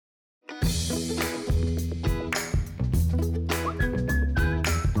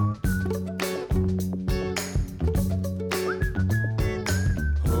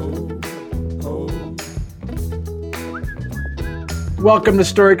Welcome to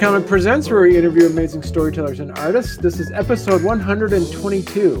Story Comic Presents, where we interview amazing storytellers and artists. This is episode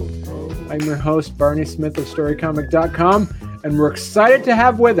 122. I'm your host, Barney Smith of StoryComic.com, and we're excited to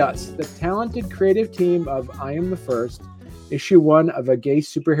have with us the talented creative team of I Am the First, issue 1 of a gay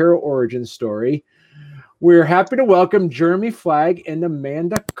superhero origin story. We're happy to welcome Jeremy Flagg and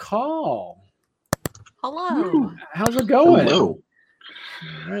Amanda Call. Hello. How's it going? Hello.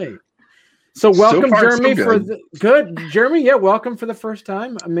 All right. So welcome, so far, Jeremy, so for the good. Jeremy, yeah, welcome for the first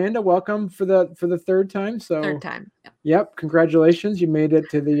time. Amanda, welcome for the third time. So third time. Yep, congratulations. You made it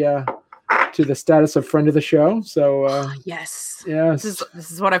to the status of friend of the show. So yes. Yes. This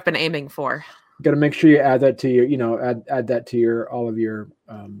is what I've been aiming for. Got to make sure you add that to your, add that to all of your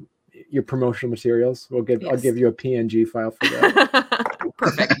promotional materials. I'll give you a PNG file for that.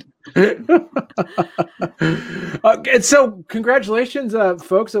 Perfect. And so congratulations,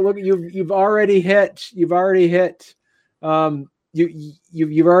 folks. Look, you've already hit you've already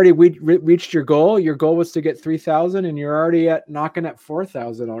reached your goal. Your goal was to get 3,000 and you're already knocking at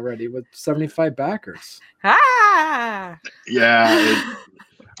 4,000 already with 75 backers. Ah! Yeah,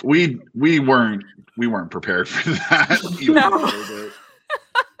 we weren't prepared for that. No.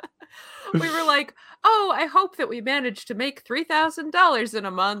 We were like, oh, I hope that we managed to make $3,000 in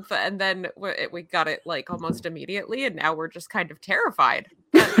a month, and then we got it like almost immediately, and now we're just kind of terrified.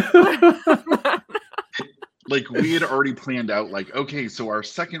 Like we had already planned out, like, okay, so our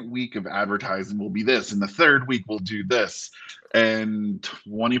second week of advertising will be this, and the third week we'll do this, and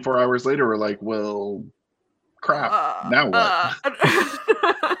 24 hours later, we're like, well, crap, now what?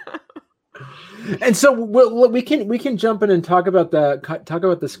 And so we can jump in and talk about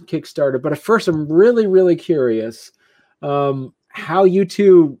this Kickstarter. But at first, I'm really, really curious how you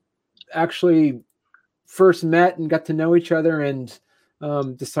two actually first met and got to know each other and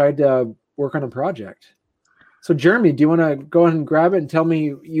decided to work on a project. So, Jeremy, do you want to go ahead and grab it and tell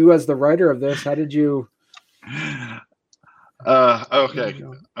me, you as the writer of this, how did you? Okay,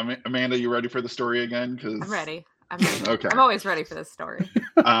 Amanda, you ready for the story again? I'm ready. Okay. I'm always ready for this story.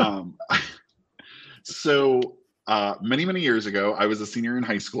 So many years ago, I was a senior in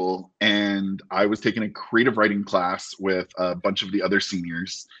high school, and I was taking a creative writing class with a bunch of the other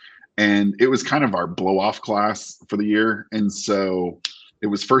seniors, and it was kind of our blow-off class for the year. And so it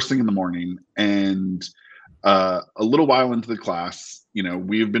was first thing in the morning, and a little while into the class,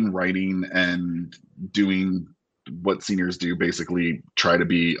 we've been writing and doing what seniors do, basically try to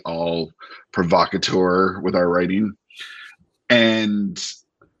be all provocateur with our writing. And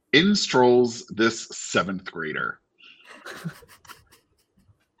in strolls this 7th grader.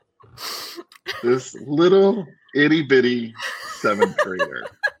 This little itty bitty 7th grader.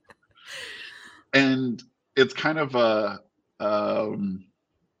 And it's kind of are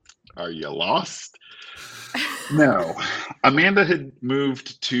you lost? No. Amanda had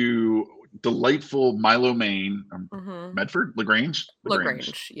moved to delightful Milo, Maine. Medford? LaGrange?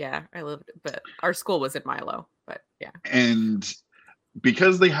 LaGrange, yeah. I lived, but our school was in Milo, but yeah. And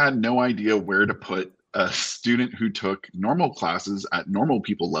because they had no idea where to put a student who took normal classes at normal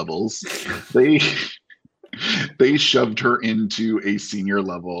people levels, they shoved her into a senior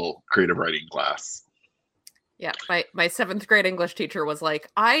level creative writing class. Yeah, my 7th grade English teacher was like,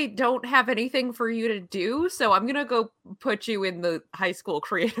 I don't have anything for you to do, so I'm gonna go put you in the high school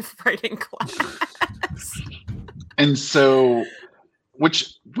creative writing class. And so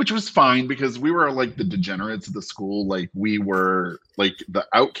which was fine, because we were like the degenerates of the school. Like we were like the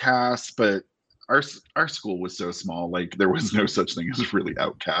outcasts, but our school was so small, like there was no such thing as really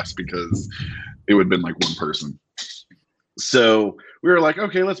outcast, because it would have been like one person. So we were like,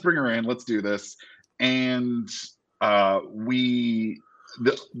 okay, let's bring her in, let's do this. And the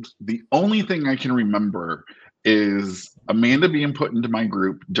only thing I can remember is Amanda being put into my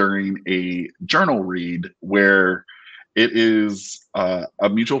group during a journal read where it is a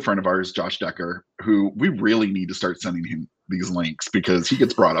mutual friend of ours, Josh Decker, who we really need to start sending him these links because he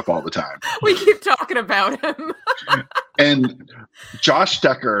gets brought up all the time. We keep talking about him. And Josh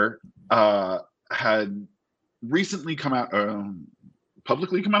Decker had recently come out,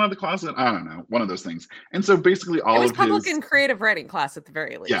 publicly come out of the closet. I don't know, one of those things. And so basically all of his public and creative writing class at the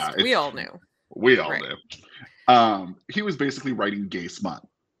very least. Yeah, we all knew. We all knew. He was basically writing gay smut.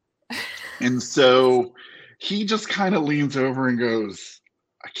 And so he just kind of leans over and goes,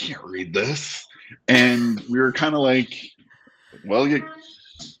 I can't read this. And we were kind of like, well, you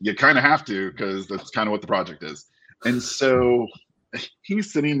kind of have to, because that's kind of what the project is. And so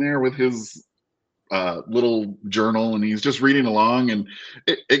he's sitting there with his little journal, and he's just reading along, and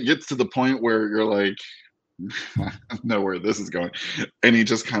it gets to the point where you're like, I know where this is going. And he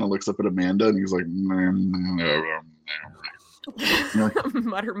just kind of looks up at Amanda, and he's like,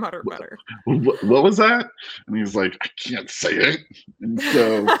 mutter, mutter, mutter. What was that? And he's like, I can't say it. And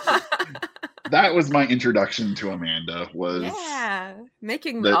so that was my introduction to Amanda. Was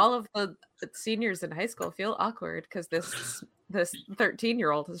making all of the seniors in high school feel awkward because this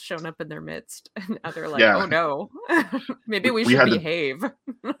 13-year-old has shown up in their midst, and they're like, oh no, maybe we should behave.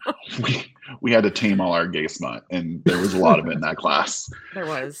 We had to tame all our gay smut, and there was a lot of it in that class. There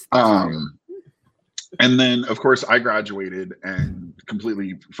was. And then, of course, I graduated and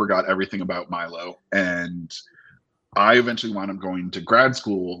completely forgot everything about Milo. And I eventually wound up going to grad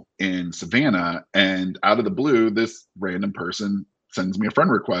school in Savannah. And out of the blue, this random person sends me a friend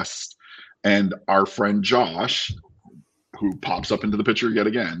request. And our friend Josh, who pops up into the picture yet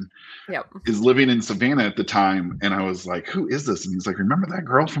again, is living in Savannah at the time. And I was like, who is this? And he's like, remember that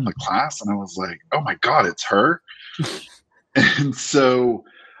girl from the class? And I was like, oh my God, it's her. And so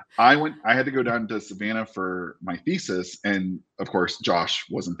I had to go down to Savannah for my thesis. And of course, Josh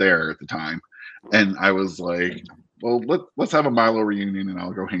wasn't there at the time. And I was like, well, let's have a Milo reunion, and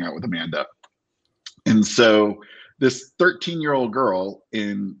I'll go hang out with Amanda. And so this 13-year-old girl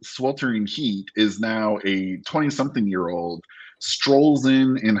in sweltering heat is now a 20-something-year-old, strolls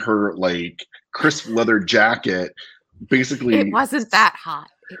in her like crisp leather jacket. Basically, it wasn't that hot.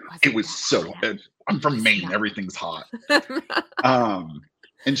 It was so hot. I'm from Maine. Everything's hot.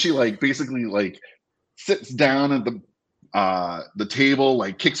 And she like basically like sits down at the table,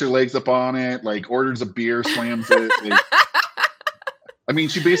 like kicks her legs up on it, like orders a beer, slams it. Like, I mean,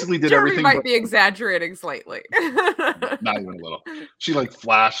 she basically did everything. Might be exaggerating slightly. Not even a little. She like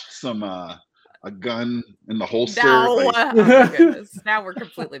flashed some a gun in the holster. Now, like, oh my goodness. Now we're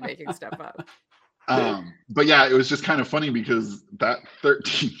completely making stuff up. But yeah, it was just kind of funny because that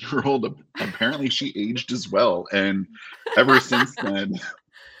 13-year-old, apparently she aged as well. And ever since then,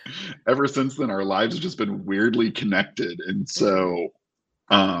 our lives have just been weirdly connected. And so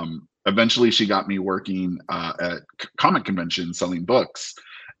eventually she got me working at comic conventions selling books.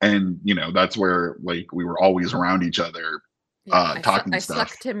 And, you know, that's where like we were always around each other talking stuff. I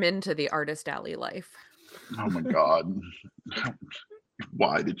sucked him into the artist alley life. Oh my God.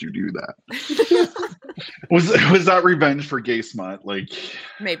 Why did you do that? Was that revenge for gay smut? Like,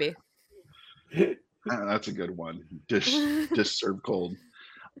 maybe. That's a good one. Dish served cold.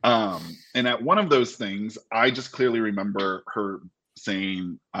 And at one of those things, I just clearly remember her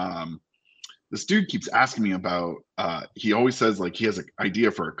saying, this dude keeps asking me about, he always says like he has an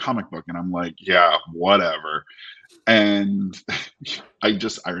idea for a comic book. And I'm like, yeah, whatever. And I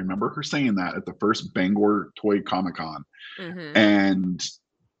remember her saying that at the first Bangor Toy Comic Con. Mm-hmm. And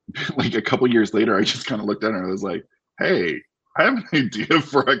like a couple years later, I just kind of looked at her and I was like, hey, I have an idea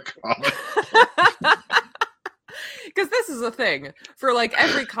for a comic. Because this is a thing for like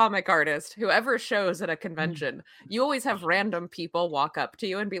every comic artist who ever shows at a convention, you always have random people walk up to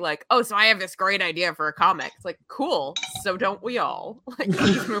you and be like, oh, so I have this great idea for a comic. It's like, cool. So don't we all? Like,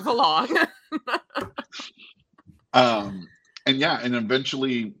 please move along. And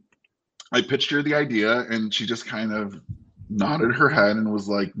eventually I pitched her the idea and she just kind of nodded her head and was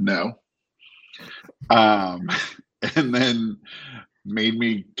like, no. And then made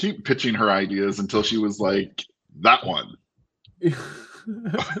me keep pitching her ideas until she was like, that one.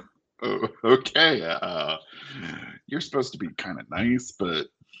 Okay. You're supposed to be kind of nice, but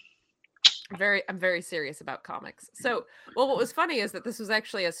I'm very serious about comics. So, well, what was funny is that this was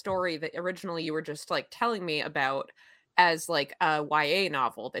actually a story that originally you were just like telling me about as like a YA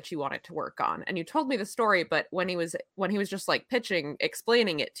novel that you wanted to work on. And you told me the story, but when he was just like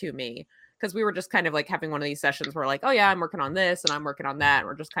explaining it to me, because we were just kind of like having one of these sessions where like, oh yeah, I'm working on this and I'm working on that. And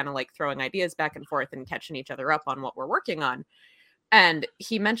we're just kind of like throwing ideas back and forth and catching each other up on what we're working on. And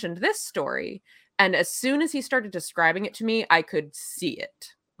he mentioned this story. And as soon as he started describing it to me, I could see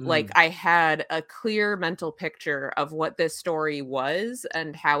it. Like I had a clear mental picture of what this story was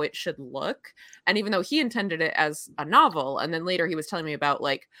and how it should look. And even though he intended it as a novel, and then later he was telling me about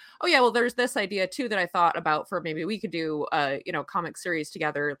like, oh yeah, well, there's this idea too that I thought about for maybe we could do a, comic series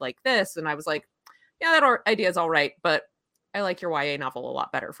together like this. And I was like, yeah, that idea is all right, but I like your YA novel a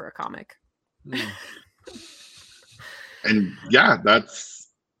lot better for a comic. And yeah,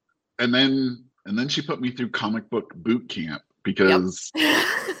 and then she put me through comic book boot camp. Because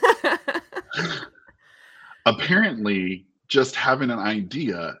apparently just having an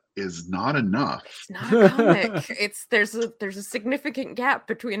idea is not enough. It's not a comic. There's a significant gap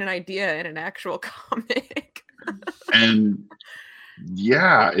between an idea and an actual comic. And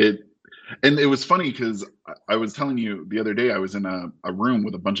Yeah, and it was funny because I was telling you the other day I was in a room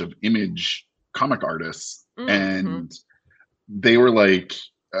with a bunch of Image comic artists, and they were like,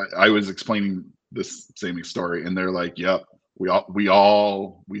 I was explaining this same story, and they're like, "Yep, we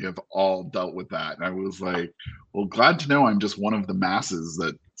have all dealt with that." And I was like, "Well, glad to know I'm just one of the masses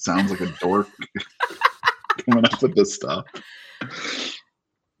that sounds like a dork coming up with this stuff."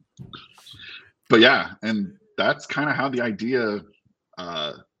 But yeah, and that's kind of how the idea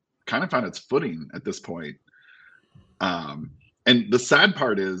kind of found its footing at this point. And the sad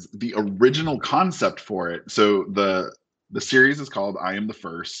part is the original concept for it. So the series is called I Am the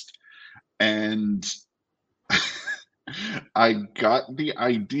First, and I got the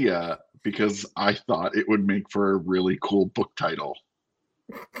idea because I thought it would make for a really cool book title.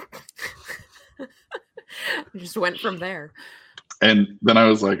 Just went from there. And then I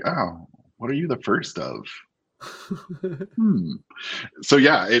was like, oh, what are you the first of? So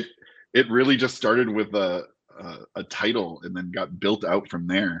yeah, it really just started with a title and then got built out from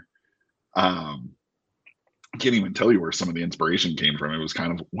there. I can't even tell you where some of the inspiration came from. It was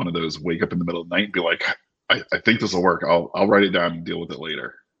kind of one of those wake up in the middle of the night and be like, I think this will work. I'll write it down and deal with it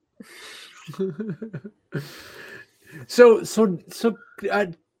later. So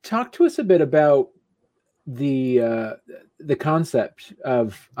talk to us a bit about the concept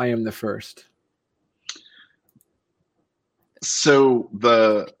of I Am the First. So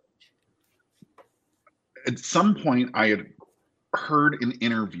at some point I had heard an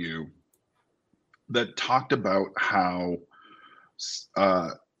interview that talked about how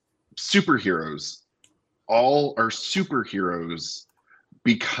superheroes all are superheroes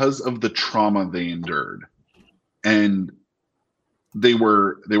because of the trauma they endured, and they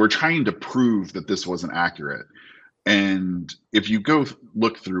were trying to prove that this wasn't accurate. And if you go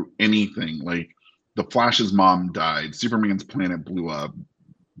look through anything, like the Flash's mom died, Superman's planet blew up,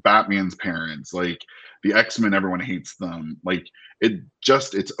 Batman's parents, like the X-Men, everyone hates them, like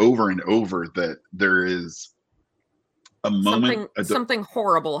it's over and over that there is a moment something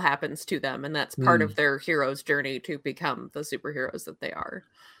horrible happens to them, and that's part of their hero's journey to become the superheroes that they are.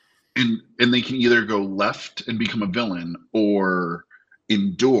 And they can either go left and become a villain or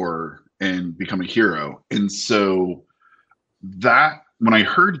endure and become a hero. And so that, when I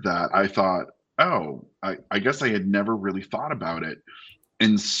heard that, I thought, oh, I guess I had never really thought about it.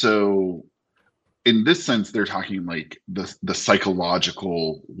 And so in this sense, they're talking like the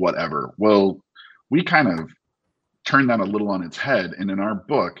psychological whatever. Well, we kind of turn that a little on its head. And in our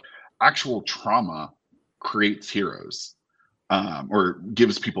book, actual trauma creates heroes, or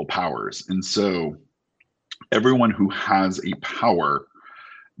gives people powers. And so everyone who has a power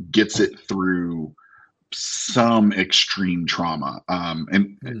gets it through some extreme trauma.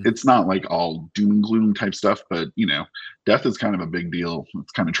 And it's not like all doom and gloom type stuff, but death is kind of a big deal.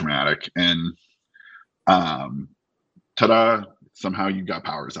 It's kind of traumatic. And ta-da, somehow you got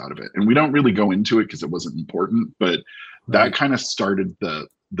powers out of it. And we don't really go into it because it wasn't important, but that kind of started the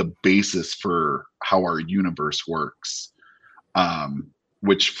basis for how our universe works,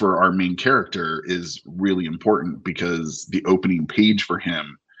 which for our main character is really important because the opening page for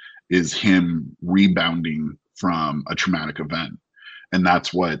him is him rebounding from a traumatic event. And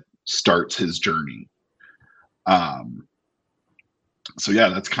that's what starts his journey. So yeah,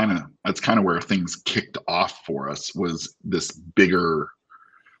 that's kind of where things kicked off for us, was this bigger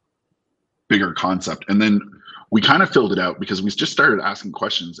concept. And then we kind of filled it out because we just started asking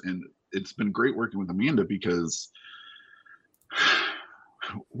questions, and it's been great working with Amanda because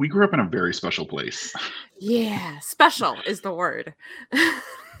we grew up in a very special place. Yeah, special is the word.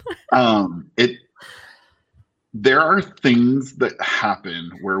 There are things that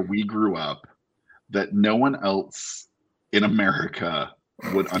happen where we grew up that no one else in America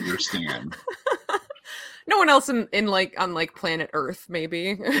would understand. No one else in like on like planet Earth,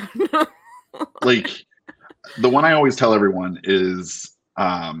 maybe. Like the one I always tell everyone is,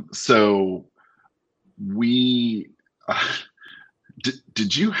 so we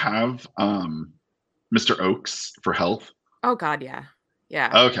did you have Mr. Oakes for health? Oh God, yeah. Yeah.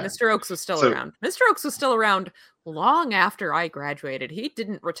 Okay. Mr. Oakes was still around. Mr. Oakes was still around long after I graduated. He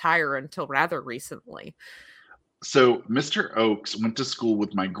didn't retire until rather recently. So Mr. Oakes went to school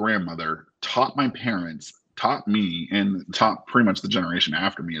with my grandmother, taught my parents, taught me, and taught pretty much the generation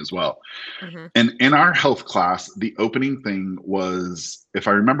after me as well. Mm-hmm. And in our health class, the opening thing was, if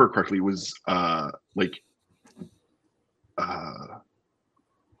I remember correctly, was like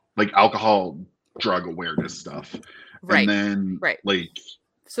alcohol, drug awareness stuff. Right. And then like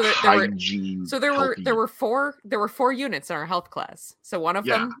so hygiene. There were four units in our health class. So one of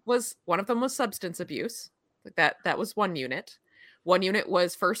them was substance abuse. Like that was one unit. One unit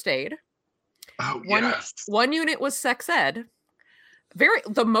was first aid. Oh, One yes. one unit was sex ed.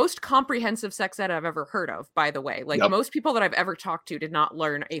 The most comprehensive sex ed I've ever heard of, by the way. Like, Yep. most people that I've ever talked to did not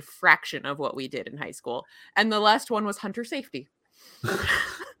learn a fraction of what we did in high school. And the last one was hunter safety.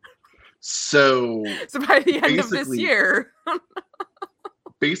 So by the end of this basically- year,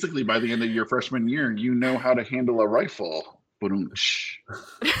 basically by the end of your freshman year, you know how to handle a rifle. Ba-dum-tsh.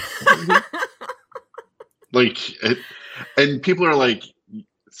 And people are like,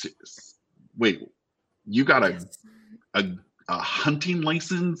 wait, you got a hunting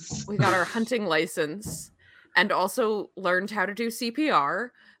license? we got our hunting license and also learned how to do CPR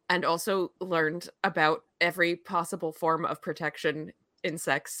and also learned about every possible form of protection in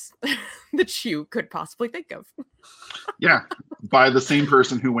sex that you could possibly think of. Yeah, by the same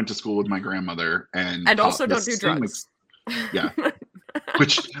person who went to school with my grandmother and also taught don't the do same drugs. Yeah,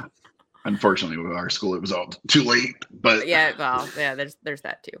 which unfortunately with our school it was all too late. But yeah, well, yeah, there's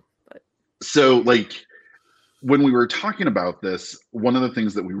that too. But so like when we were talking about this, one of the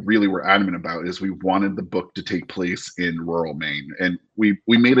things that we really were adamant about is we wanted the book to take place in rural Maine, and we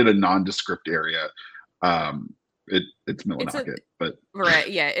made it a nondescript area. It's Millinocket, but right,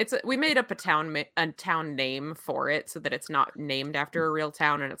 yeah, we made up a town name for it so that it's not named after a real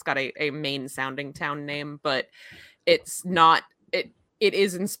town, and it's got a Maine sounding town name, but it's not. It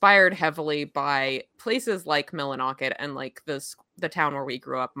is inspired heavily by places like Millinocket and like the town where we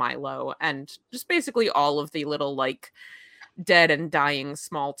grew up, Milo, and just basically all of the little like dead and dying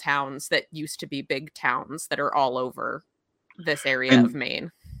small towns that used to be big towns that are all over this area of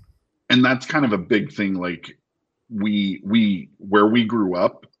Maine. And that's kind of a big thing. Like we where we grew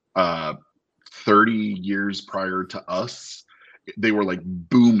up, 30 years prior to us, they were like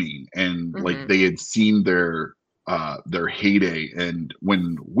booming, and like they had seen their heyday, and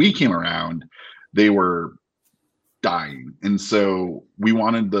when we came around they were dying. And so we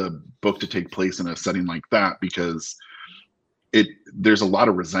wanted the book to take place in a setting like that because there's a lot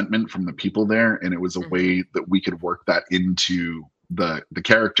of resentment from the people there, and it was a way that we could work that into the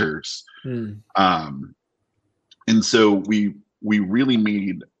characters. And so we really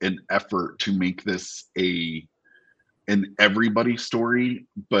made an effort to make this an everybody story.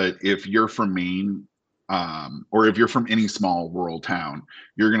 But if you're from Maine, or if you're from any small rural town,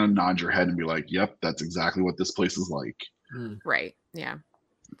 you're going to nod your head and be like, yep, that's exactly what this place is like. Right. Yeah.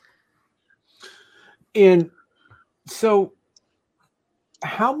 And so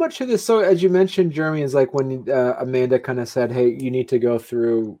how much of this, so as you mentioned, Jeremy, is like when Amanda kind of said, hey, you need to go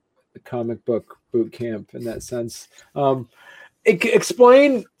through the comic book boot camp in that sense.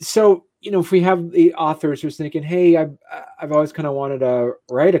 Explain. So, if we have the authors who's thinking, hey, I've always kind of wanted to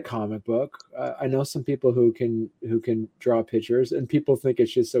write a comic book. I know some people who can draw pictures, and people think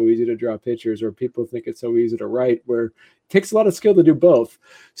it's just so easy to draw pictures, or people think it's so easy to write, where it takes a lot of skill to do both.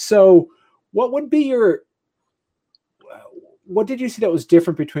 So what would be what did you see that was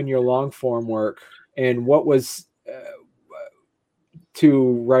different between your long form work and what was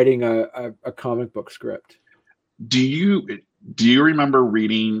to writing a comic book script? Do you remember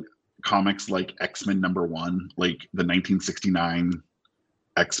reading comics like X-Men #1, like the 1969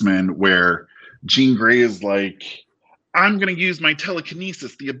 X-Men, where Jean Grey is like, I'm going to use my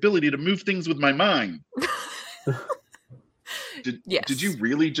telekinesis, the ability to move things with my mind. Yes. Did you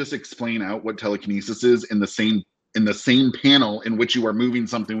really just explain out what telekinesis is in the same panel in which you are moving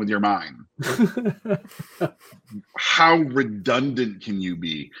something with your mind? How redundant can you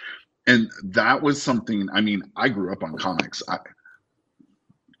be? And that was something, I mean, I grew up on comics.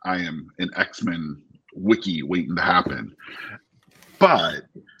 I am an X-Men wiki waiting to happen. But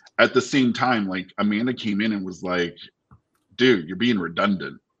at the same time, like, Amanda came in and was like, dude, you're being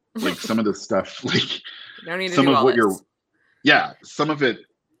redundant. Like, some of the stuff, like, you don't need to some do of all what this. some of it,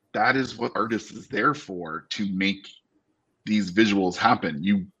 that is what artists is there for, to make these visuals happen.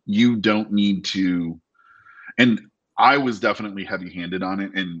 You don't need to. And I was definitely heavy-handed on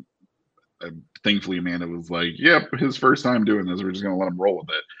it, and thankfully Amanda was like, yep, his first time doing this, we're just gonna let him roll with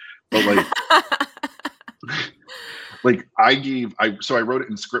it. But like I wrote it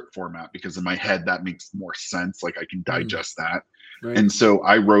in script format because in my head that makes more sense, like I can digest that. Right. And so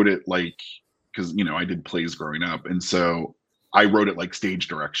I wrote it like, because I did plays growing up, and so I wrote it like stage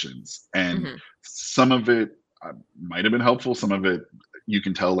directions, and some of it might have been helpful, some of it you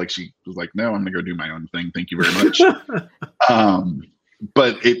can tell like she was like, no, I'm gonna go do my own thing, thank you very much.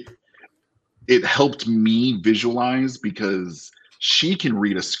 But it helped me visualize, because she can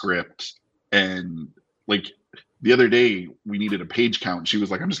read a script, and like the other day we needed a page count. She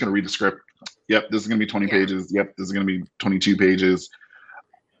was like, I'm just gonna read the script. Yep, this is gonna be 20 pages. Yep, this is gonna be 22 pages.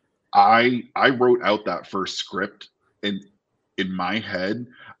 I wrote out that first script, and in my head,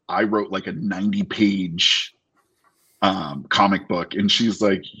 I wrote like a 90-page comic book, and she's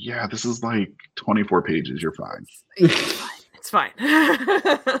like, yeah, this is like 24 pages. You're fine. It's fine.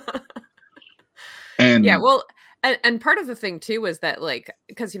 And yeah, well, and part of the thing too is that, like,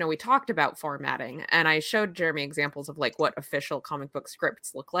 because, you know, we talked about formatting, and I showed Jeremy examples of like what official comic book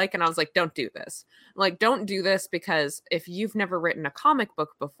scripts look like, and I was like, don't do this. Like, don't do this, because if you've never written a comic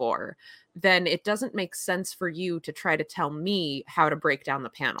book before, then it doesn't make sense for you to try to tell me how to break down the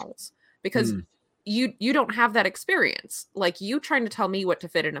panels, because you don't have that experience. Like, you trying to tell me what to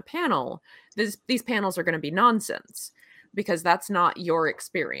fit in a panel, these panels are going to be nonsense, because that's not your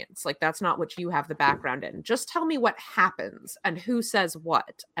experience. Like, that's not what you have the background in. Just tell me what happens and who says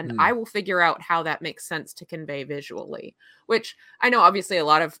what, and I will figure out how that makes sense to convey visually. Which I know obviously a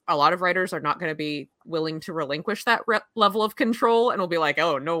lot of writers are not going to be willing to relinquish that level of control, and will be like,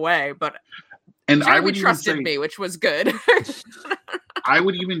 oh, no way. But Jeremy trusted me, which was good. I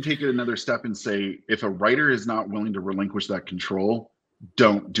would even take it another step and say, if a writer is not willing to relinquish that control,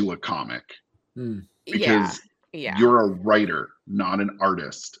 don't do a comic. Because you're a writer, not an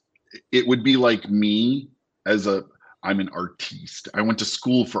artist. It would be like me I'm an artiste. I went to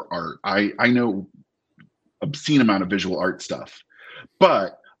school for art. I know obscene amount of visual art stuff.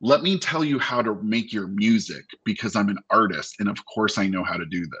 But let me tell you how to make your music, because I'm an artist, and of course I know how to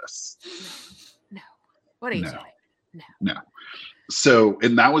do this. No. What are you doing? No. So,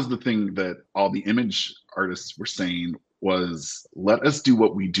 and that was the thing that all the image artists were saying was, let us do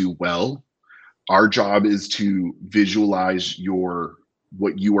what we do well. Our job is to visualize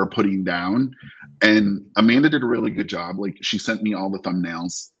what you are putting down. And Amanda did a really good job. Like, she sent me all the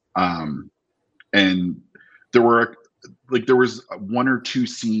thumbnails. And there was one or two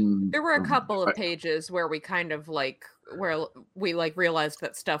scenes. There were a couple of pages where we kind of realized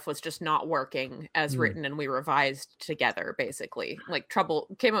that stuff was just not working as written, and we revised together, basically. Like,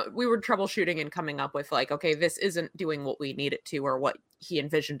 we were troubleshooting and coming up with like, okay, this isn't doing what we need it to, or what he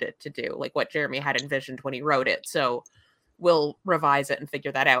envisioned it to do, like what Jeremy had envisioned when he wrote it. So we'll revise it and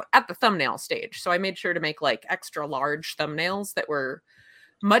figure that out at the thumbnail stage. So I made sure to make like extra large thumbnails that were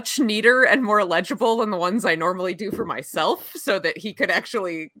much neater and more legible than the ones I normally do for myself, so that he could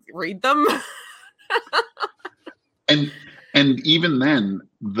actually read them. And even then,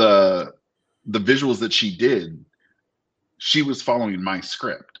 the visuals that she did, she was following my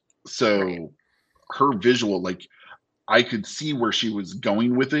script. So her visual, like, I could see where she was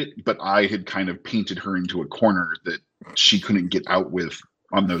going with it, but I had kind of painted her into a corner that she couldn't get out with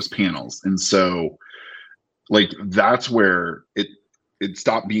on those panels. And so, like, that's where it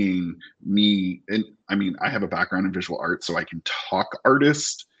stopped being me. And I mean, I have a background in visual art, so I can talk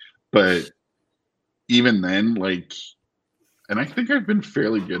artist, but even then, like, and I think I've been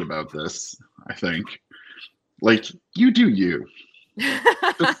fairly good about this, I think, like, you do you.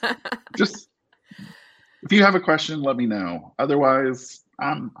 just if you have a question, let me know. Otherwise,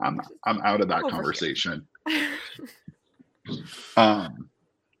 I'm out of that conversation. And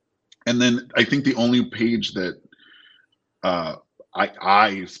then I think the only page that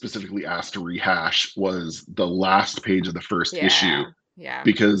I specifically asked to rehash was the last page of the first issue. Yeah.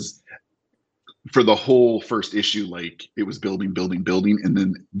 Because for the whole first issue, like, it was building, and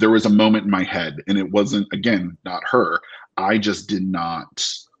then there was a moment in my head, and it wasn't, again, not her. I just did not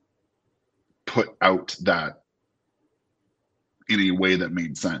put out that in a way that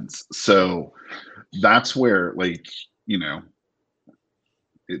made sense. So that's where, like, you know,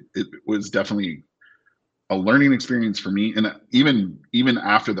 it was definitely a learning experience for me. And even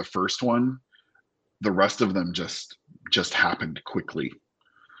after the first one, the rest of them just happened quickly.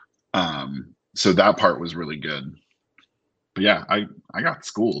 So that part was really good. But yeah, I got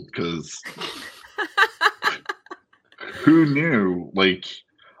schooled, because who knew, like,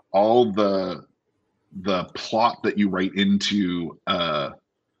 all the plot that you write into a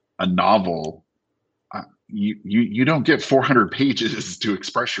novel, you don't get 400 pages to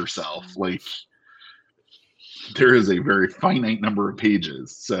express yourself. Like, there is a very finite number of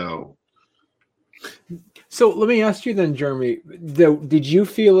pages. So let me ask you then, Jeremy, did you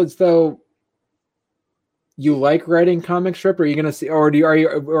feel as though you like writing comic strip? Or are you going to see, or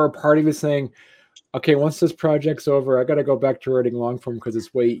a part of you saying, okay, once this project's over, I got to go back to writing long form because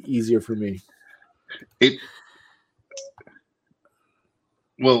it's way easier for me?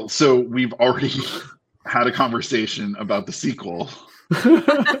 Well, so we've already had a conversation about the sequel.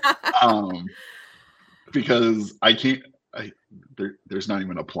 Because there's not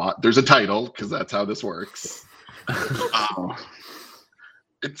even a plot. There's a title, because that's how this works.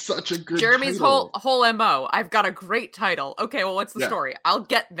 It's such a good Jeremy's title. whole MO. I've got a great title. Okay, well, what's the story? I'll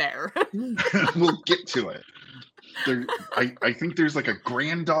get there. We'll get to it. I think there's like a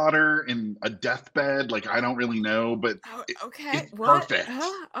granddaughter in a deathbed. Like, I don't really know, but Oh, okay. it's What? perfect.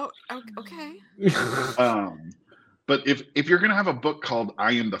 Okay. But if you're gonna have a book called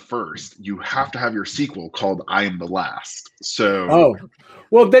I Am the First, you have to have your sequel called I Am the Last. So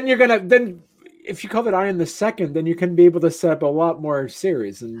well, then if you call it I Am the Second, then you can be able to set up a lot more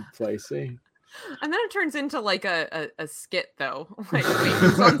series in place. See? And then it turns into like a skit, though. Like,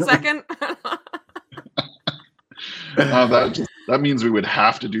 wait, 1 second. That means we would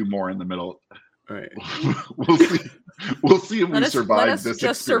have to do more in the middle. Right. We'll see. We'll see if we survive let us this.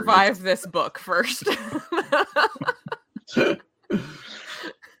 Just experience. survive this book first. So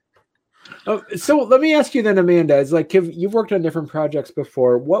let me ask you then, Amanda. It's like you've worked on different projects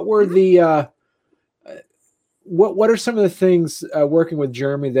before. What were the what are some of the things working with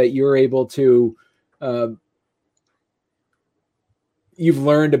Jeremy that you're able to you've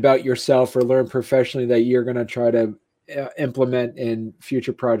learned about yourself or learned professionally that you're going to try to implement in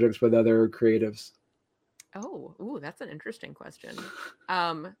future projects with other creatives? Oh, that's an interesting question.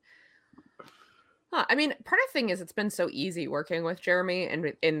 I mean, part of the thing is it's been so easy working with Jeremy,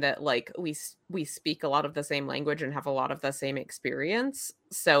 and in that, like, we speak a lot of the same language and have a lot of the same experience.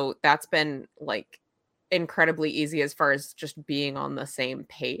 So that's been like incredibly easy as far as just being on the same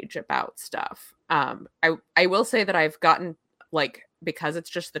page about stuff. I will say that I've gotten, like, because it's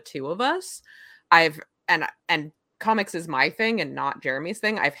just the two of us, and comics is my thing and not Jeremy's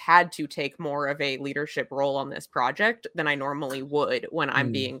thing, I've had to take more of a leadership role on this project than I normally would when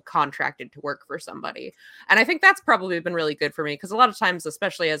I'm being contracted to work for somebody. And I think that's probably been really good for me, because a lot of times,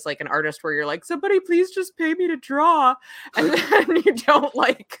 especially as like an artist, where you're like, somebody please just pay me to draw, and then you don't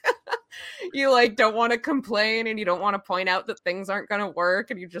like you like don't want to complain, and you don't want to point out that things aren't going to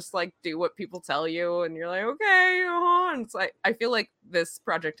work, and you just like do what people tell you, and you're like, okay, and it's like, I feel like this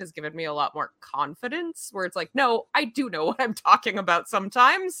project has given me a lot more confidence, where it's like, no, I do know what I'm talking about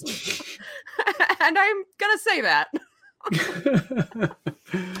sometimes. And I'm gonna say that.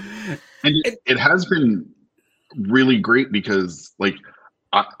 And it has been really great, because like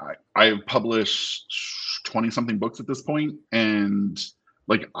I've published 20 something books at this point, and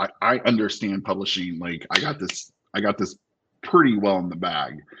like I understand publishing. Like I got this pretty well in the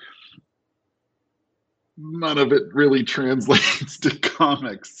bag. None of it really translates to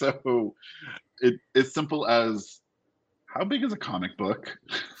comics, so it's simple as, how big is a comic book?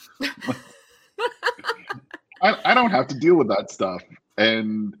 I don't have to deal with that stuff.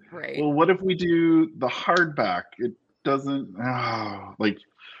 And right. Well, what if we do the hardback? It doesn't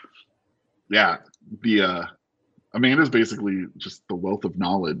Amanda's basically just the wealth of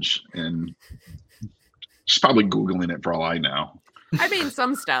knowledge, and she's probably Googling it for all I know. I mean,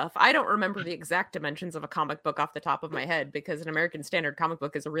 some stuff. I don't remember the exact dimensions of a comic book off the top of my head, because an American Standard comic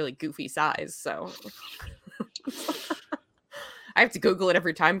book is a really goofy size. So I have to Google it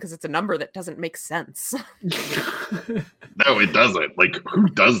every time, because it's a number that doesn't make sense. No, it doesn't. Like, who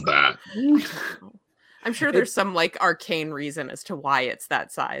does that? I'm sure there's some like arcane reason as to why it's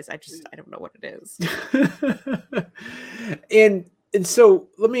that size. I don't know what it is. And so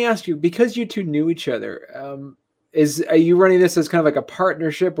let me ask you, because you two knew each other, are you running this as kind of like a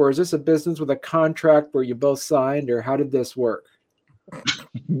partnership, or is this a business with a contract where you both signed, or how did this work?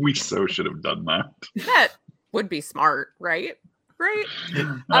 We so should have done that. That would be smart, right? Right?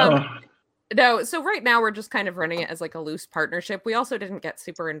 No, so right now we're just kind of running it as like a loose partnership. We also didn't get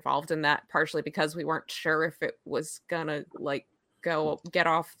super involved in that, partially because we weren't sure if it was gonna like get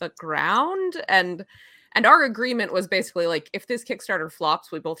off the ground. And our agreement was basically like, if this Kickstarter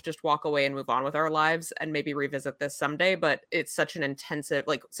flops, we both just walk away and move on with our lives and maybe revisit this someday. But it's such an intensive,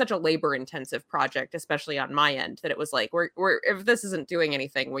 like such a labor intensive project, especially on my end, that it was like, we're if this isn't doing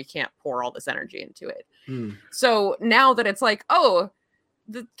anything, we can't pour all this energy into it. So now that it's like, oh,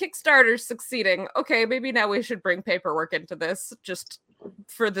 the Kickstarter's succeeding, okay, maybe now we should bring paperwork into this, just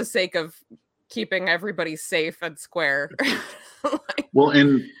for the sake of keeping everybody safe and square. Well,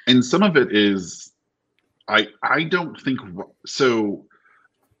 and some of it is, I don't think so.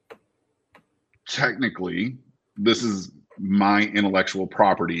 Technically, this is my intellectual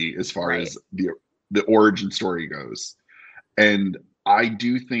property as far as the origin story goes, and I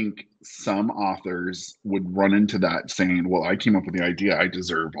do think some authors would run into that saying, well, I came up with the idea, I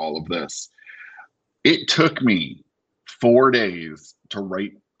deserve all of this. It took me 4 days to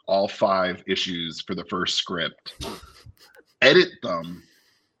write all 5 issues for the first script, edit them,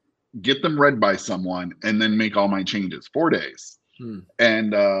 get them read by someone, and then make all my changes. 4 days.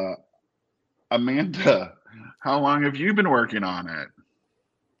 And Amanda, how long have you been working on it?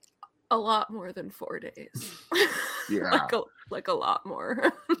 A lot more than 4 days. Yeah. like a lot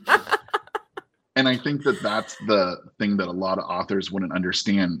more. And I think that that's the thing that a lot of authors wouldn't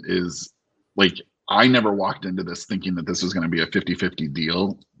understand is, like, I never walked into this thinking that this was going to be a 50-50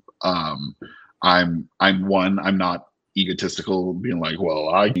 deal. I'm not egotistical, being like, well,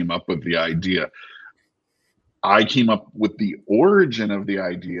 I came up with the idea. I came up with the origin of the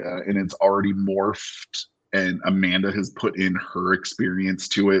idea, and it's already morphed, and Amanda has put in her experience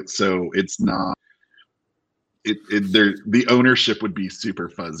to it. So it's not, the ownership would be super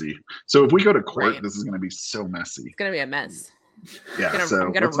fuzzy. So if we go to court, Right. this is going to be so messy. It's gonna be a mess. Yeah,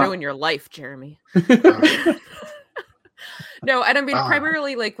 I'm gonna ruin your life, Jeremy. Uh, No, and I mean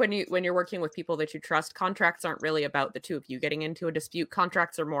primarily like when you're working with people that you trust, contracts aren't really about the two of you getting into a dispute.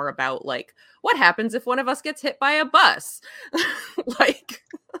 Contracts are more about like what happens if one of us gets hit by a bus. Like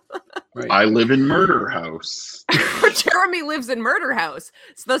Right. I live in Murder House. Jeremy lives in Murder House.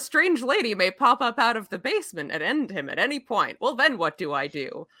 So the strange lady may pop up out of the basement and end him at any point. Well, then what do I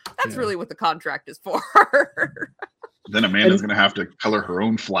do? That's really what the contract is for. Then Amanda's going to have to color her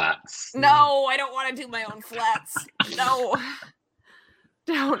own flats. No, I don't want to do my own flats. No.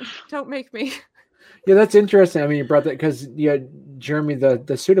 Don't make me. Yeah, that's interesting. I mean, you brought that because Jeremy,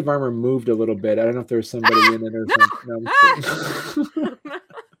 the suit of armor moved a little bit. I don't know if there was somebody in it or something.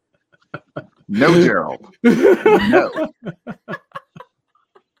 No, Gerald. No.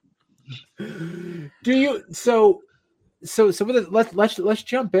 Do you let's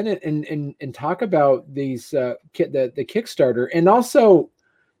jump in and talk about these the Kickstarter, and also,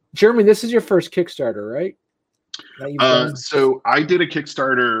 Jeremy, this is your first Kickstarter, right? So I did a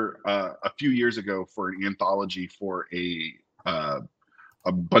Kickstarter a few years ago for an anthology for a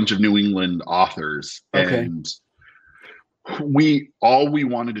bunch of New England authors, and all we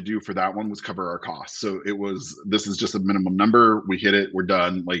wanted to do for that one was cover our costs. So this is just a minimum number. We hit it. We're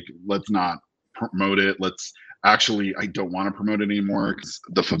done. Like, let's not promote it. I don't want to promote it anymore because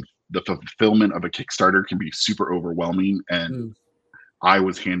the fulfillment of a Kickstarter can be super overwhelming, and I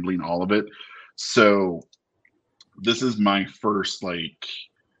was handling all of it. So this is my first like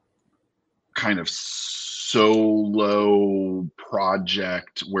kind of solo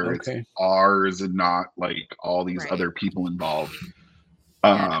project where it's ours and not like all these other people involved.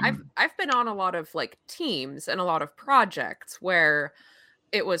 I've been on a lot of like teams and a lot of projects where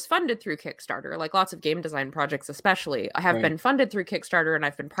it was funded through Kickstarter, like lots of game design projects, especially. I have been funded through Kickstarter, and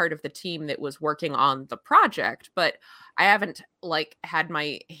I've been part of the team that was working on the project, but I haven't like had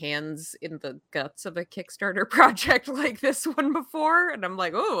my hands in the guts of a Kickstarter project like this one before. And I'm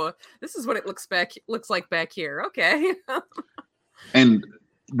like, oh, this is what it looks like back here. Okay. And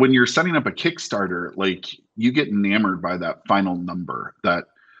when you're setting up a Kickstarter, like you get enamored by that final number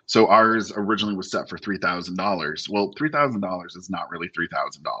so ours originally was set for $3,000. Well, $3,000 is not really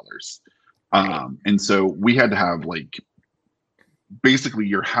 $3,000. And so we had to have like, basically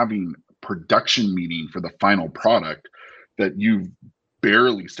you're having production meeting for the final product that you've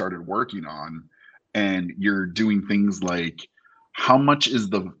barely started working on. And you're doing things like, how much is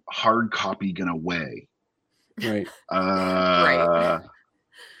the hard copy going to weigh? Right.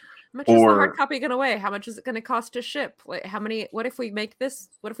 How much is the hard copy going to weigh? How much is it going to cost to ship? Like, what if we make this?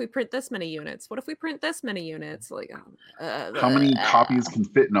 What if we print this many units? What if we print this many units? Like, how many copies can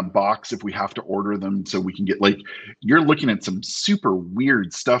fit in a box if we have to order them so we can get, like, you're looking at some super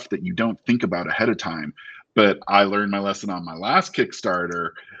weird stuff that you don't think about ahead of time. But I learned my lesson on my last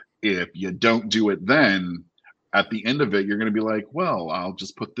Kickstarter. If you don't do it then, at the end of it, you're going to be like, well, I'll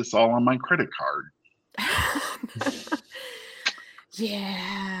just put this all on my credit card.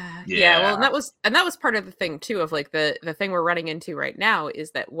 Yeah. Well, and that was part of the thing too, of like the thing we're running into right now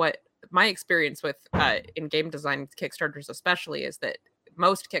is that what my experience with in game design Kickstarters especially is that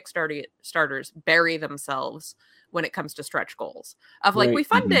most Kickstarters bury themselves when it comes to stretch goals of like, we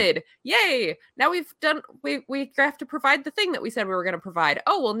funded, yay, now we have to provide the thing that we said we were going to provide.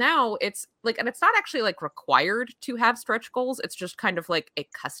 Oh, well, now it's like, and it's not actually like required to have stretch goals. It's just kind of like a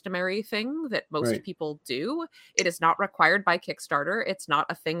customary thing that most people do. It is not required by Kickstarter. It's not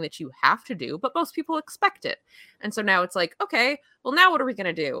a thing that you have to do, but most people expect it. And so now it's like, okay, well, now what are we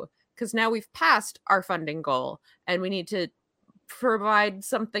going to do? Because now we've passed our funding goal and we need to provide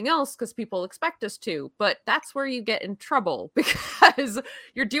something else because people expect us to. But that's where you get in trouble, because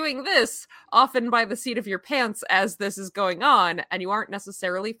you're doing this often by the seat of your pants as this is going on, and you aren't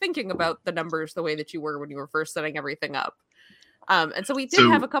necessarily thinking about the numbers the way that you were when you were first setting everything up. And so we did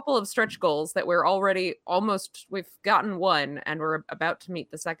have a couple of stretch goals that we're already we've gotten one and we're about to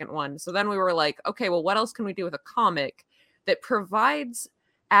meet the second one. So then we were like, okay, well, what else can we do with a comic that provides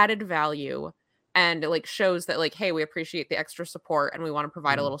added value and like shows that like, hey, we appreciate the extra support and we want to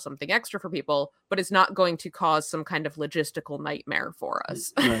provide a little something extra for people, but it's not going to cause some kind of logistical nightmare for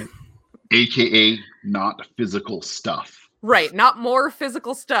us. AKA not physical stuff. Right, not more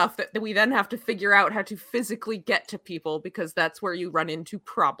physical stuff that we then have to figure out how to physically get to people, because that's where you run into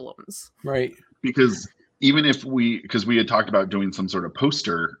problems. Right. Because even if because we had talked about doing some sort of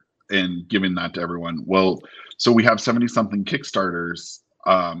poster and giving that to everyone. Well, so we have 70-something Kickstarters,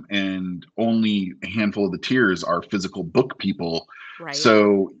 and only a handful of the tiers are physical book people. Right.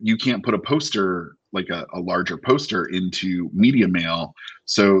 So you can't put a poster, like a larger poster, into media mail.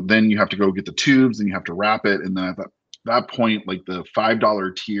 So then you have to go get the tubes and you have to wrap it. And then at that point, like the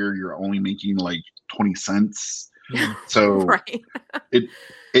 $5 tier, you're only making like 20 cents. So right.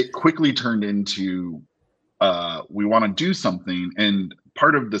 it quickly turned into we want to do something. And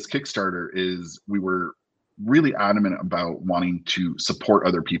part of this Kickstarter is we were really adamant about wanting to support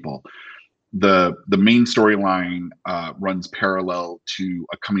other people. The main storyline runs parallel to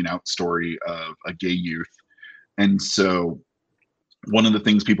a coming out story of a gay youth. And so one of the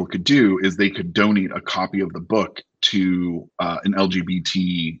things people could do is they could donate a copy of the book to an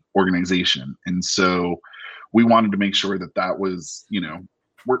LGBT organization. And so we wanted to make sure that was,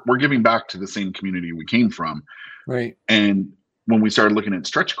 we're giving back to the same community we came from. Right. And when we started looking at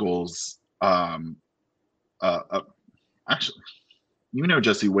stretch goals, actually,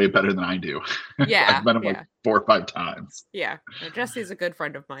 Jesse way better than I do. Yeah. I've met him like 4 or 5 times. Yeah. Jesse's a good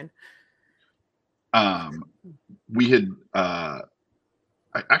friend of mine. We had, I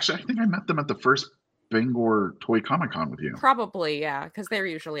think I met them at the first Bangor Toy Comic Con with you. Probably, yeah, because they're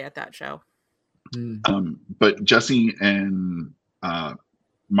usually at that show. But Jesse and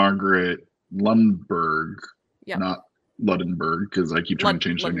Margaret Lundberg, not Luddenberg, because I keep trying to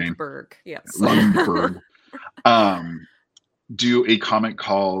change their name. Lundberg, yes. Lundberg. Do a comic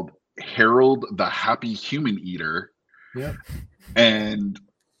called Harold the Happy Human Eater. Yep. And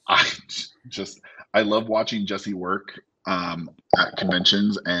I love watching Jesse work at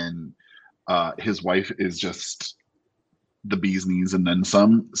conventions, and his wife is just the bee's knees and then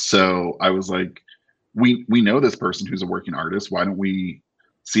some. So I was like, we know this person who's a working artist. Why don't we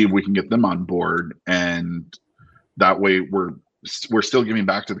see if we can get them on board? And that way we're still giving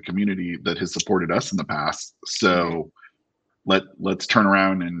back to the community that has supported us in the past. So let's turn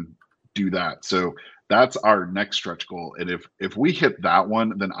around and do that. So that's our next stretch goal. And if we hit that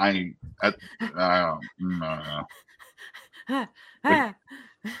one, then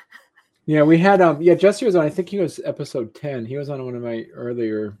yeah, we had Jesse was on, I think he was episode 10. He was on one of my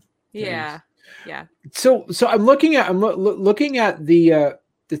earlier things. Yeah. So I'm looking at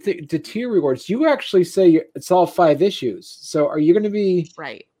the tier rewards. You actually say it's all 5 issues. So are you going to be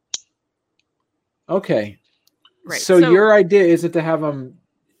right? Okay. Right. So your idea is it to have them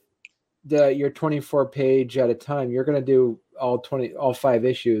your 24 page at a time. You're going to do all 5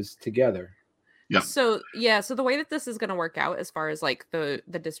 issues together. Yeah. So the way that this is going to work out as far as like the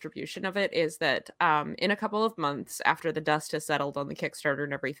distribution of it is that in a couple of months after the dust has settled on the Kickstarter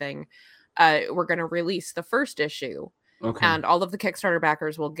and everything, we're going to release the first issue. Okay. And all of the Kickstarter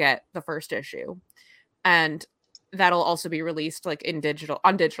backers will get the first issue. And that'll also be released like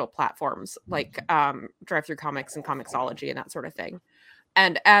on digital platforms like Drive-Thru Comics and Comixology and that sort of thing.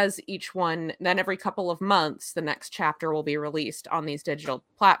 And as each one, then every couple of months, the next chapter will be released on these digital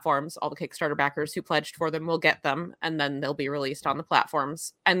platforms. All the Kickstarter backers who pledged for them will get them, and then they'll be released on the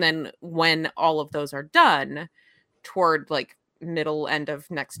platforms. And then when all of those are done, toward like middle end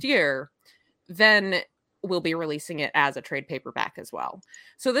of next year, then we'll be releasing it as a trade paperback as well.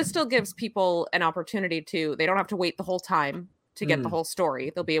 So this still gives people an opportunity they don't have to wait the whole time to get the whole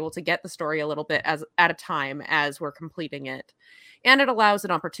story. They'll be able to get the story a little bit at a time as we're completing it. And it allows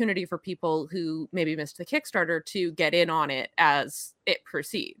an opportunity for people who maybe missed the Kickstarter to get in on it as it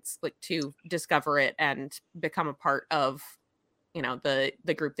proceeds, like to discover it and become a part of,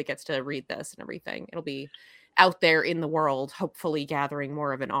 the group that gets to read this and everything. It'll be out there in the world, hopefully gathering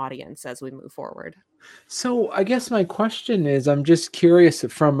more of an audience as we move forward. So I guess my question is, I'm just curious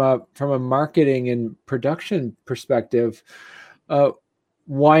from a marketing and production perspective,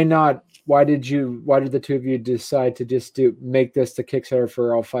 why did the two of you decide to just make this the Kickstarter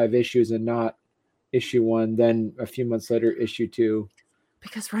for all 5 issues and not issue 1, then a few months later issue 2?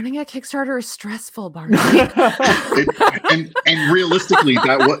 Because running a Kickstarter is stressful, Barney. and realistically,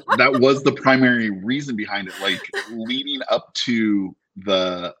 that was the primary reason behind it. Like leading up to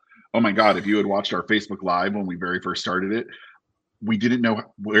oh my God, if you had watched our Facebook Live when we very first started it, we didn't know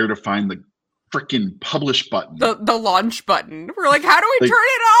where to find the freaking publish button. The launch button. We're like, how do we turn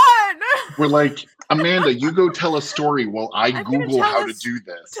it on? We're like, Amanda, you go tell a story while I Google how to do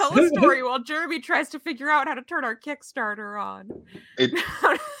this. Tell a story while Jeremy tries to figure out how to turn our Kickstarter on.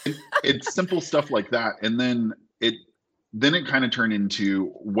 It's simple stuff like that. And then then it kind of turned into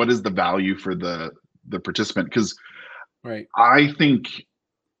what is the value for the participant? Because Right. I think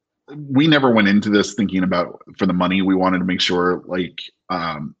we never went into this thinking about for the money. We wanted to make sure like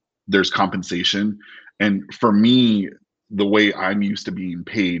there's compensation. And for me, the way I'm used to being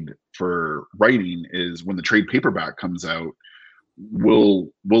paid for writing is when the trade paperback comes out,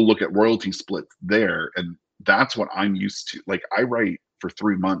 we'll look at royalty splits there, and that's what I'm used to. Like I write for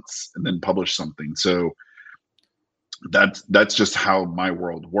 3 months and then publish something, so that's just how my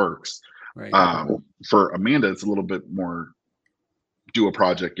world works. Right. For Amanda, it's a little bit more do a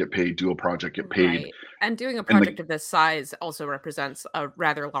project, get paid, do a project, get paid. Right. And doing a project of this size also represents a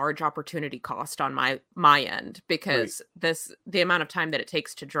rather large opportunity cost on my end, because the amount of time that it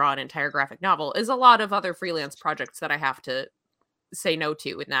takes to draw an entire graphic novel is a lot of other freelance projects that I have to say no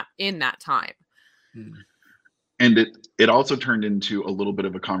to in that time. And it also turned into a little bit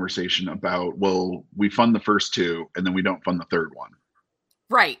of a conversation about, well, we fund the first 2 and then we don't fund the third one.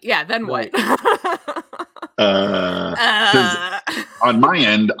 Right. Yeah. Then what? On my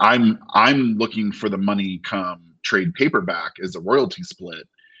end, I'm looking for the money come trade paperback as a royalty split.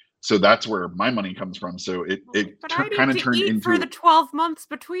 So that's where my money comes from. So it kind of turned into for the 12 months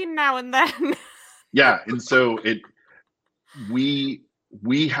between now and then. Yeah. And so we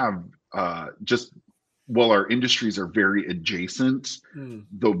have just, well, our industries are very adjacent.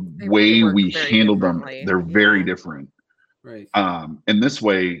 The way we handle them, they're very different. Right. And this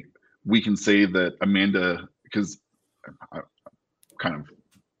way we can say that Amanda, because I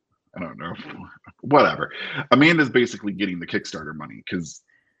don't know, whatever. Amanda's basically getting the Kickstarter money because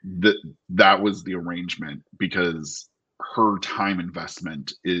that was the arrangement, because her time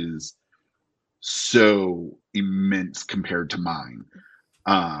investment is so immense compared to mine.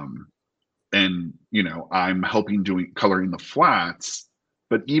 And I'm helping coloring the flats,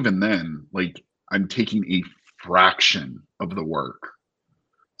 but even then, like I'm taking a fraction of the work.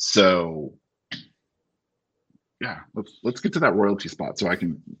 So yeah, let's get to that royalty spot so I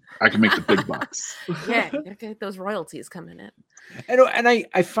can make the big bucks. Yeah, you gotta get those royalties coming in. And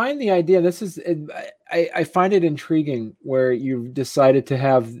I find the idea, I find it intriguing where you've decided to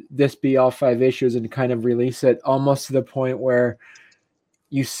have this be all 5 issues and kind of release it almost to the point where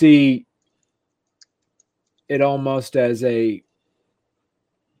you see it almost as the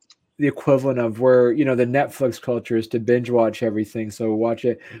equivalent of where, the Netflix culture is to binge watch everything. So watch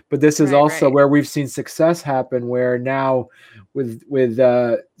it. But this is also where we've seen success happen, where now with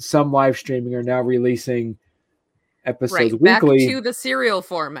some live streaming are now releasing episodes weekly. Back to the serial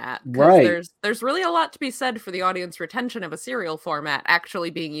format. Right. There's really a lot to be said for the audience retention of a serial format actually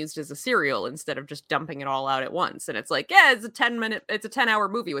being used as a serial instead of just dumping it all out at once. And it's like, yeah, it's a 10-hour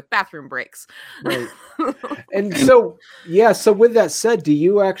movie with bathroom breaks. Right. And so, yeah. So with that said, do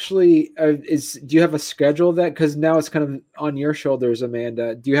you actually, do you have a schedule that, because now it's kind of on your shoulders,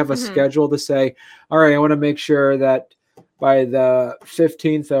 Amanda, do you have a schedule to say, all right, I want to make sure that by the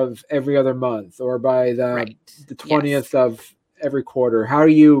 15th of every other month, or by the 20th of every quarter? How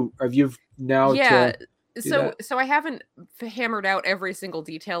have you now? Yeah. So I haven't hammered out every single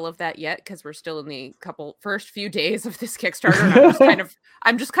detail of that yet, because we're still in the first few days of this Kickstarter. And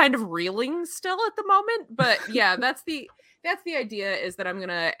I'm just kind of reeling still at the moment. But yeah, that's the idea, is that I'm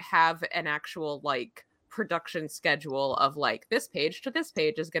gonna have an actual like production schedule of like, this page to this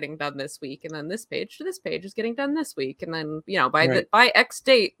page is getting done this week, and then this page to this page is getting done this week, and then by X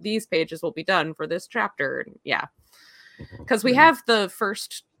date these pages will be done for this chapter. And yeah, because we have the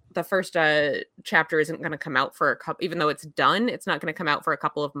first chapter isn't going to come out for a couple, even though it's done, it's not going to come out for a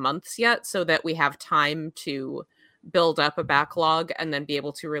couple of months yet, so that we have time to build up a backlog and then be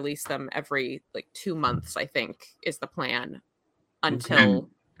able to release them every like 2 months, I think is the plan, until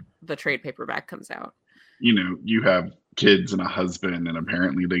the trade paperback comes out. You have kids and a husband, and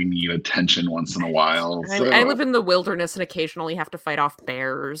apparently they need attention once in a while. So. I live in the wilderness and occasionally have to fight off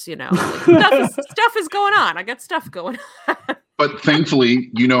bears, like stuff is going on. I got stuff going on. But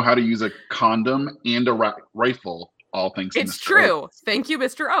thankfully, you know how to use a condom and a rifle, all thanks to Mr. It's true. Oaks. Thank you,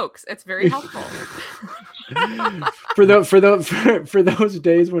 Mr. Oaks. It's very helpful. for those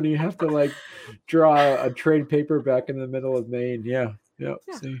days when you have to like draw a trade paperback in the middle of Maine. Yeah.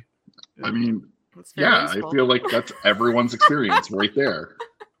 See? I mean, yeah, useful. I feel like that's everyone's experience right there.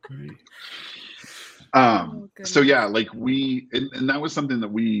 So yeah, like and that was something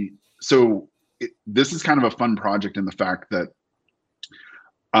that this is kind of a fun project in the fact that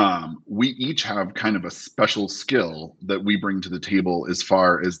we each have kind of a special skill that we bring to the table as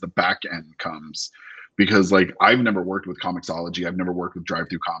far as the back end comes, because like I've never worked with Comixology, I've never worked with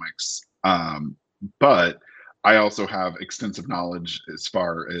Drive-Thru Comics, but I also have extensive knowledge as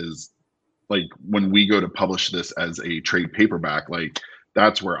far as like when we go to publish this as a trade paperback, like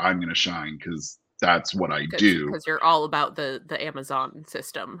that's where I'm going to shine because that's what I do. Because you're all about the Amazon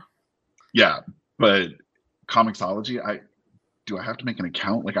system. Yeah, but Comixology, I have to make an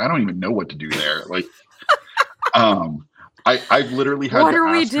account? Like I don't even know what to do there. Like, I've literally had what to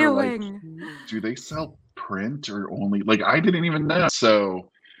are we ask her, doing? like, do they sell print or only? Like I didn't even know. So,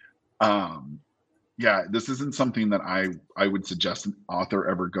 yeah, this isn't something that I would suggest an author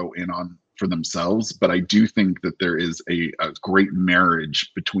ever go in on for themselves. But I do think that there is a great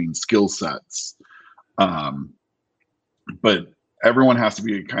marriage between skill sets. But everyone has to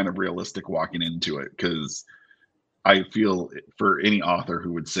be kind of realistic walking into it because I feel for any author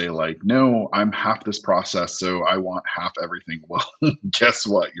who would say like, no, I'm half this process, so I want half everything. Well, guess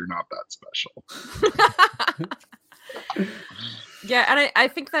what? You're not that special. Yeah, and I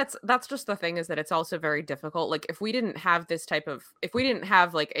think that's just the thing is that it's also very difficult. Like if we didn't have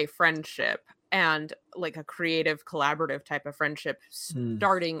like a friendship and like a creative collaborative type of friendship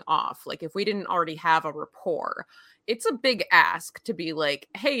starting off, like if we didn't already have a rapport, it's a big ask to be like,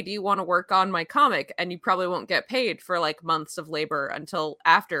 hey, do you want to work on my comic? And you probably won't get paid for like months of labor until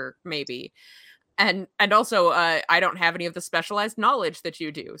after maybe. And also, I don't have any of the specialized knowledge that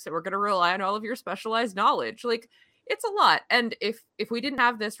you do. So we're going to rely on all of your specialized knowledge. Like it's a lot. And if we didn't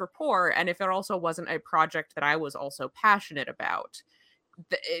have this rapport and if it also wasn't a project that I was also passionate about,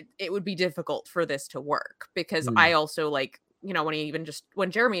 it would be difficult for this to work because I also like, you know,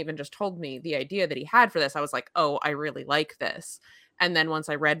 when Jeremy even just told me the idea that he had for this, I was like, oh, I really like this. And then once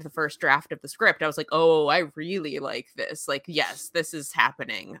I read the first draft of the script, I was like, oh, I really like this. Like, yes, this is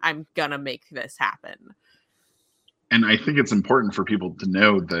happening. I'm gonna make this happen. And I think it's important for people to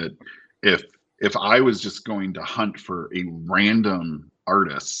know that if I was just going to hunt for a random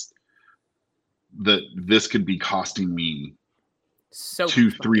artist, that this could be costing me so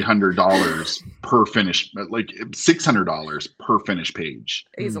 $200-300 per finish, like $600 per finished page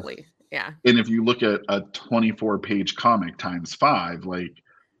easily. Yeah. And if you look at a 24-page comic times 5, like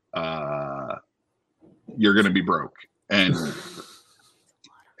you're going to be broke. And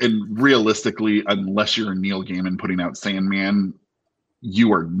realistically, unless you're Neil Gaiman putting out Sandman,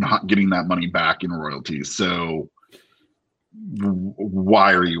 you are not getting that money back in royalties. So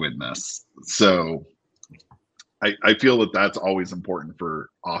why are you in this? So I feel that that's always important for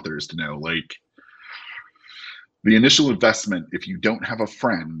authors to know. Like the initial investment, if you don't have a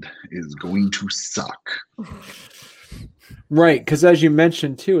friend, is going to suck. Right, because as you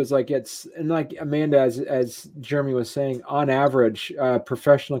mentioned too, it's like and like Amanda, as Jeremy was saying, on average,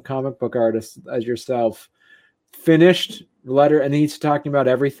 professional comic book artists as yourself, finished letter, and he's talking about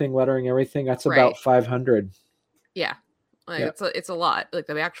everything, lettering everything. That's about 500. Yeah, like it's a lot, like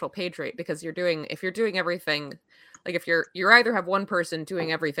the actual page rate, because if you're doing everything, like if you either have one person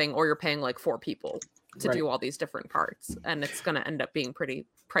doing everything or you're paying like 4 people to do all these different parts, and it's going to end up being pretty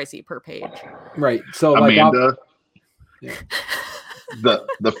pricey per page. Right. So Amanda,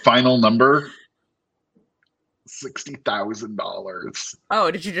 the final number, $60,000. Oh,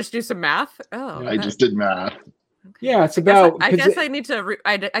 did you just do some math? Oh, I just did math. Yeah, it's about. I guess I need to.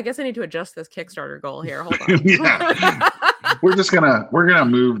 I guess I need to adjust this Kickstarter goal here. Hold on. Yeah, we're gonna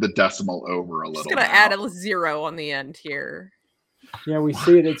move the decimal over a little. Just gonna add a 0 on the end here. Yeah, we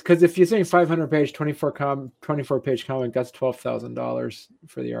see it. It's because if you're saying 500-page, 24-page comic, that's $12,000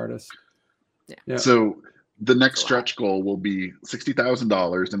 for the artist. Yeah. So the next stretch goal will be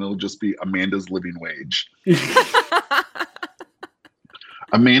 $60,000, and it'll just be Amanda's living wage.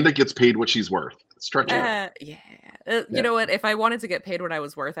 Amanda gets paid what she's worth. Stretch it. Yeah. You know what? If I wanted to get paid what I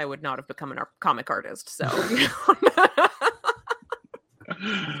was worth, I would not have become a comic artist. So.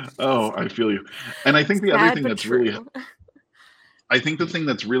 Oh, I feel you. And I think the other thing that's really, I think the thing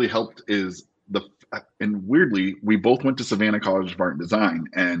that's really helped is and weirdly, we both went to Savannah College of Art and Design,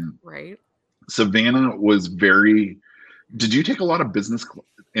 and Savannah was very. Did you take a lot of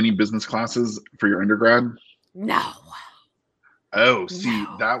any business classes for your undergrad? No. Oh, see,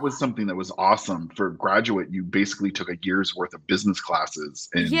 that was something that was awesome for graduate. You basically took a year's worth of business classes.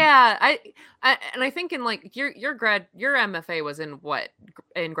 And yeah, I think in like your MFA was in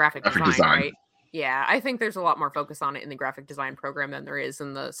graphic design, right? Yeah, I think there's a lot more focus on it in the graphic design program than there is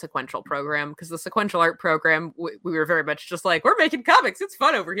in the sequential program, because the sequential art program, we were very much just like, we're making comics. It's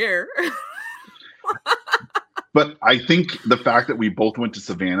fun over here. But I think the fact that we both went to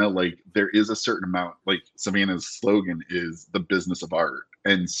Savannah, like there is a certain amount, like Savannah's slogan is the business of art.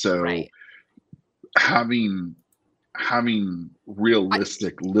 And so having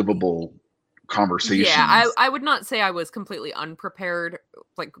realistic, livable conversations. Yeah, I would not say I was completely unprepared,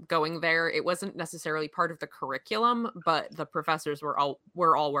 like going there. It wasn't necessarily part of the curriculum, but the professors were all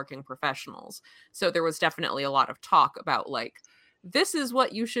working professionals. So there was definitely a lot of talk about like, this is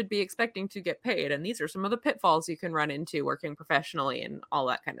what you should be expecting to get paid, and these are some of the pitfalls you can run into working professionally and all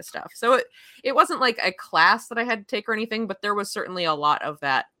that kind of stuff. So it wasn't like a class that I had to take or anything, but there was certainly a lot of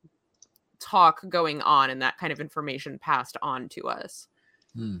that talk going on and that kind of information passed on to us.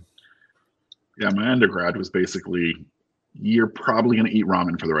 Yeah, my undergrad was basically, you're probably going to eat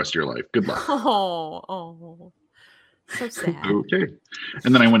ramen for the rest of your life. Good luck. Oh, so sad. Okay.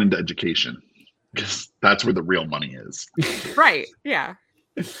 And then I went into education because that's where the real money is. Right. Yeah.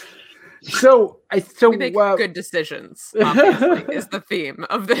 So We make good decisions, obviously, is the theme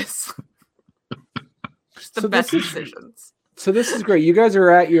of this. Just the best decisions. So this is great. You guys are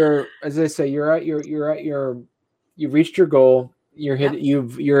at your, as I say, you've reached your goal. You've hit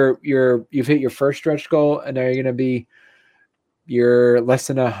your first stretch goal, and now you're less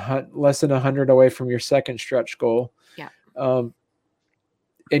than 100 away from your second stretch goal. Yeah.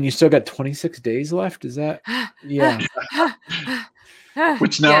 And you still got 26 days left. Is that? Yeah.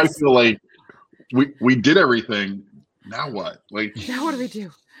 Which now I feel like we did everything. Now what? Like now what do we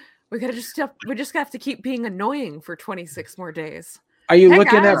do? We just have to keep being annoying for 26 more days. Are you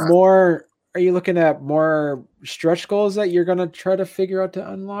looking at more? Are you looking at more stretch goals that you're going to try to figure out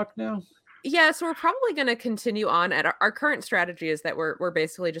to unlock now? Yeah, so we're probably going to continue on at our current strategy is that we're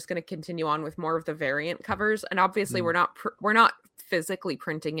basically just going to continue on with more of the variant covers, and obviously we're not physically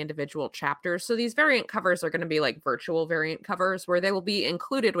printing individual chapters. So these variant covers are going to be like virtual variant covers where they will be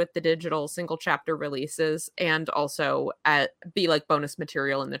included with the digital single chapter releases and also be like bonus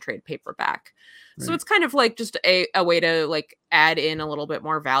material in the trade paperback. Right. So it's kind of like just a way to like add in a little bit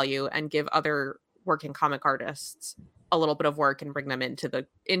more value and give other working comic artists a little bit of work and bring them into the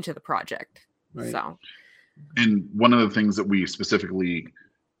project. Right. So, and one of the things that we specifically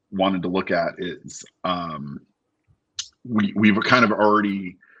wanted to look at is we've kind of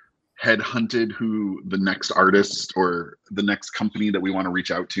already headhunted who the next artist or the next company that we want to reach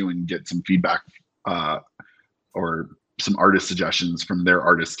out to and get some feedback or some artist suggestions from their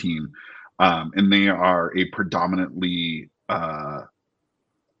artist team. And they are a predominantly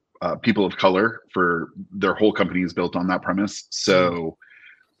people of color. For their whole company is built on that premise. So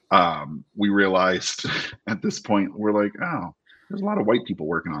we realized at this point, we're like, oh, there's a lot of white people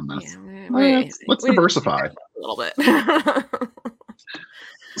working on this. Yeah, let's diversify a little bit.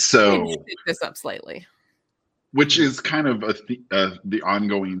 So pick this up slightly, which is kind of the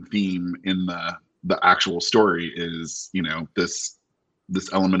ongoing theme in the actual story is, you know, this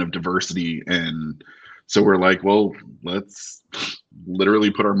element of diversity. And so we're like, well, let's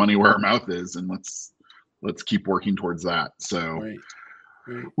literally put our money where our mouth is, and let's keep working towards that. So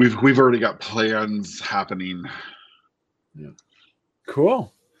right. We've already got plans happening. Yeah.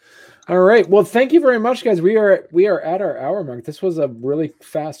 Cool. All right. Well, thank you very much, guys. We are at our hour mark. This was a really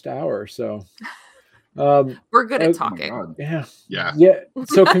fast hour. So we're good at talking. Oh yeah.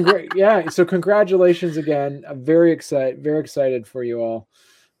 So congratulations again. I'm very excited for you all.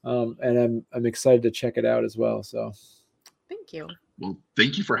 And I'm excited to check it out as well. So thank you. Well,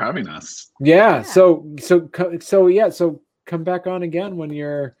 thank you for having us. Yeah. So come back on again when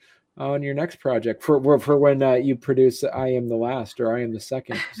you're on your next project for when you produce I Am the Last or I Am the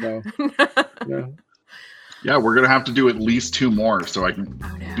Second. So yeah, we're gonna have to do at least 2 more so I can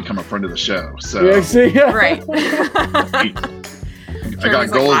become a friend of the show. So right. I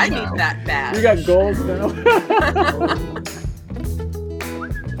got goals I now. need that bad. You got goals now.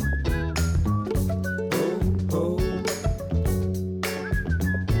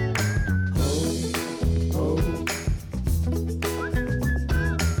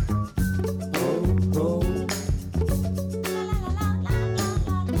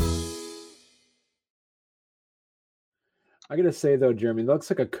 I gotta say though, Jeremy, it looks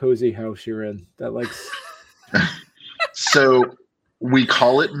like a cozy house you're in. That likes. So we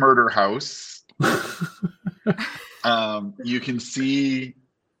call it Murder House. You can see.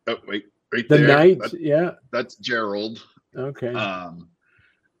 Oh wait, right the there. Night, that's Gerald. Okay.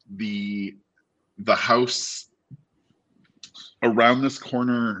 The house around this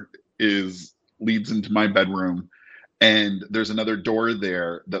corner leads into my bedroom, and there's another door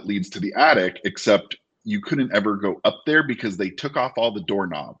there that leads to the attic, except you couldn't ever go up there because they took off all the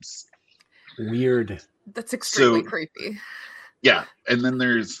doorknobs. Weird. That's extremely creepy. Yeah. And then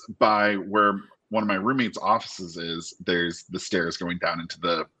there's by where one of my roommates' offices is, there's the stairs going down into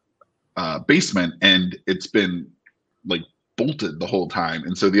the basement, and it's been like bolted the whole time.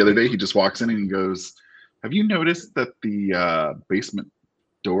 And so the other day he just walks in and he goes, "Have you noticed that the basement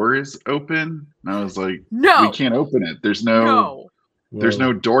door is open. And I was like, No. we can't open it. There's no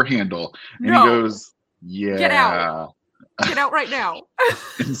door handle. And No. he goes, yeah. Get out. Get out right now.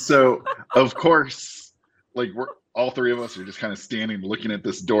 And so, of course, like all three of us are just kind of standing looking at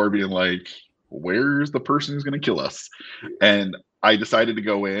this door being like, where's the person who's going to kill us? And I decided to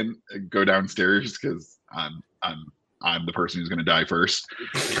go downstairs because I'm the person who's going to die first.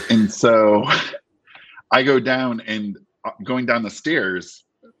 And so I go down, and going down the stairs,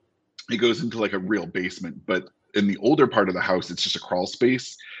 it goes into like a real basement. But in the older part of the house, it's just a crawl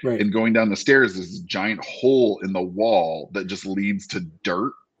space. Right. And going down the stairs, there's this giant hole in the wall that just leads to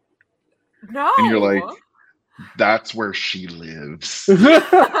dirt. No. And you're like, that's where she lives.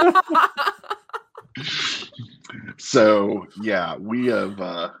 So yeah, we have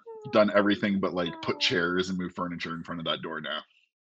done everything but like put chairs and move furniture in front of that door now.